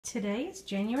Today is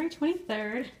January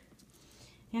 23rd,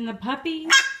 and the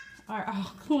puppies are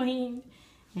all clean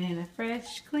and in a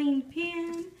fresh, clean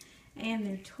pen, and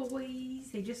their toys.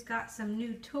 They just got some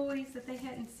new toys that they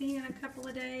hadn't seen in a couple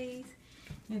of days,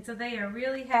 and so they are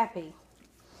really happy,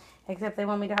 except they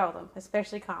want me to hold them,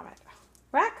 especially Comet.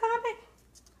 Right, Comet?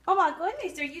 Oh my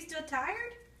goodness, are you still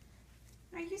tired?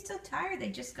 Are you still tired? They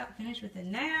just got finished with a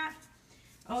nap.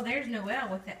 Oh, there's Noelle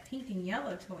with that pink and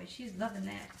yellow toy. She's loving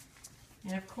that.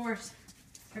 And of course,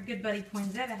 her good buddy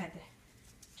Poinsettia had to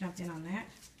jump in on that.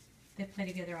 They play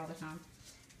together all the time.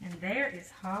 And there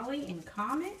is Holly and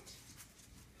Comet.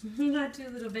 Not two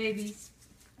little babies.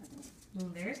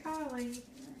 And there's Holly.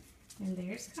 And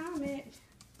there's Comet.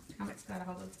 Comet's got a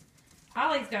hold of...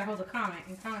 Holly's got a hold of Comet,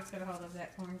 and Comet's got a hold of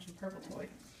that orange and purple toy.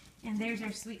 And there's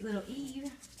our sweet little Eve.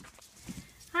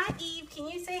 Hi, Eve. Can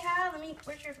you say hi?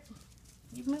 Where's your...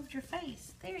 You moved your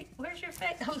face. There, where's your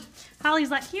face? Oh, Holly's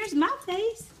like, here's my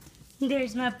face.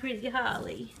 There's my pretty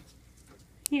Holly.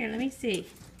 Here, let me see.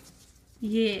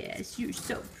 Yes, you're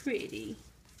so pretty.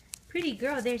 Pretty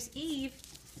girl. There's Eve.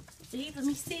 Eve, let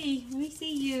me see. Let me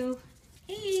see you.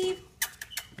 Eve.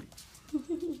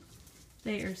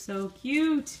 They are so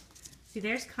cute. See,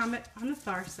 there's Comet on the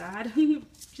far side.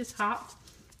 Just hopped.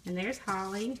 And there's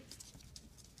Holly.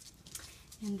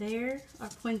 And there are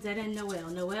Poinsettia and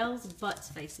Noelle. Noelle's butt's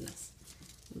facing us.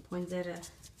 And Poinsettia's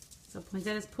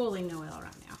pulling Noelle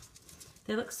right now.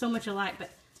 They look so much alike, but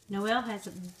Noelle has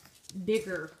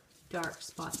bigger dark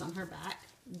spots on her back.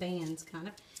 Bands, kind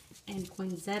of. And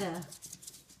Poinsettia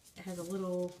has a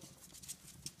little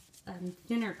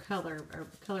thinner color, or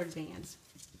colored bands.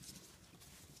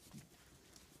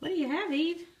 What do you have,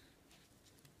 Eve?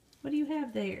 What do you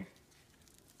have there?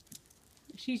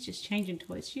 She's just changing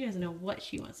toys. She doesn't know what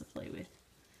she wants to play with.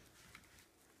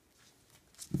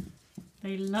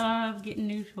 They love getting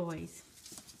new toys.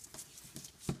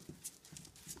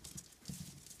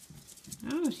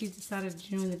 Oh, she's decided to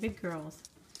join the big girls.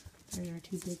 There's our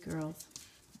two big girls.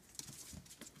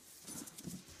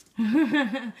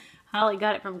 Holly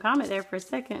got it from Comet there for a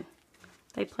second.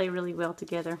 They play really well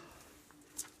together.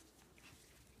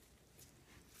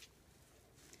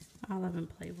 All of them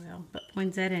play well, but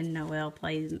Poinsettia and Noelle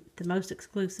play the most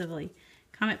exclusively.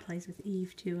 Comet plays with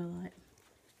Eve too a lot.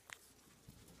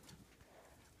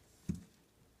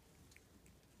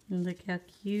 And look how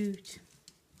cute.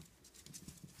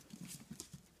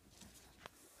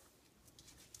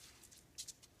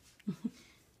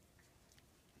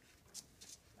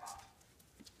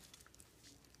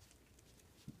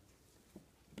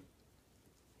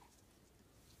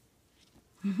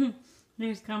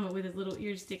 There's Comet with his little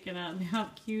ears sticking up. How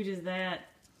cute is that?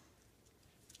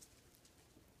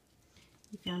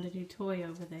 He found a new toy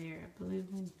over there, a blue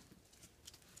one.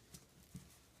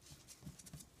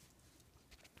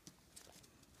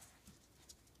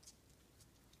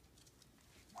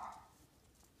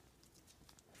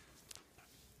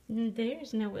 And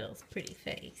there's Noelle's pretty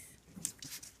face.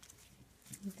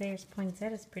 There's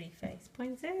Poinsettia's pretty face.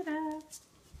 Poinsettia! Let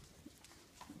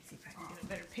me see if I can get a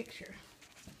better picture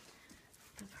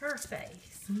of her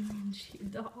face. She's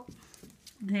doll.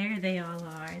 There they all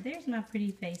are. There's my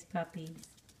pretty face puppies.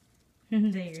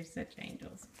 They're such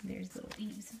angels. There's little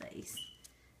Eve's face.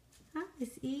 Hi,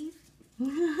 Miss Eve.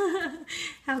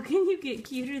 How can you get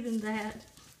cuter than that?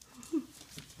 What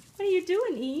are you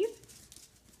doing, Eve?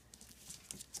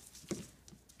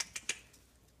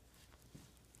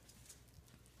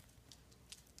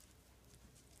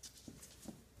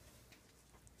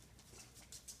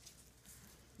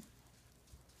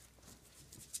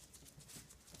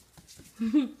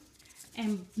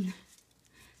 And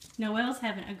Noelle's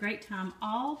having a great time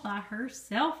all by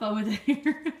herself over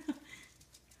there.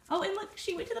 Oh, and look,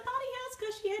 she went to the potty house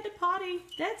because she had to potty.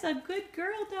 That's a good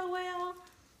girl, Noelle.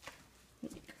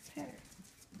 Let me go pet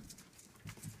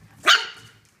her.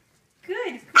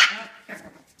 Good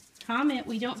girl. Comet,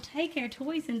 we don't take our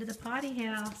toys into the potty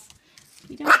house.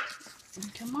 We don't.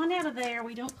 Come on out of there.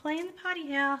 We don't play in the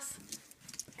potty house.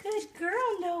 Good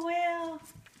girl, Noelle.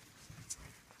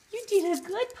 You did a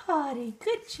good potty.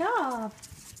 Good job.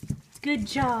 Good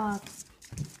job.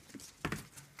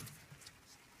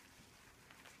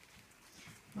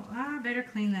 Well, I better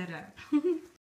clean that up.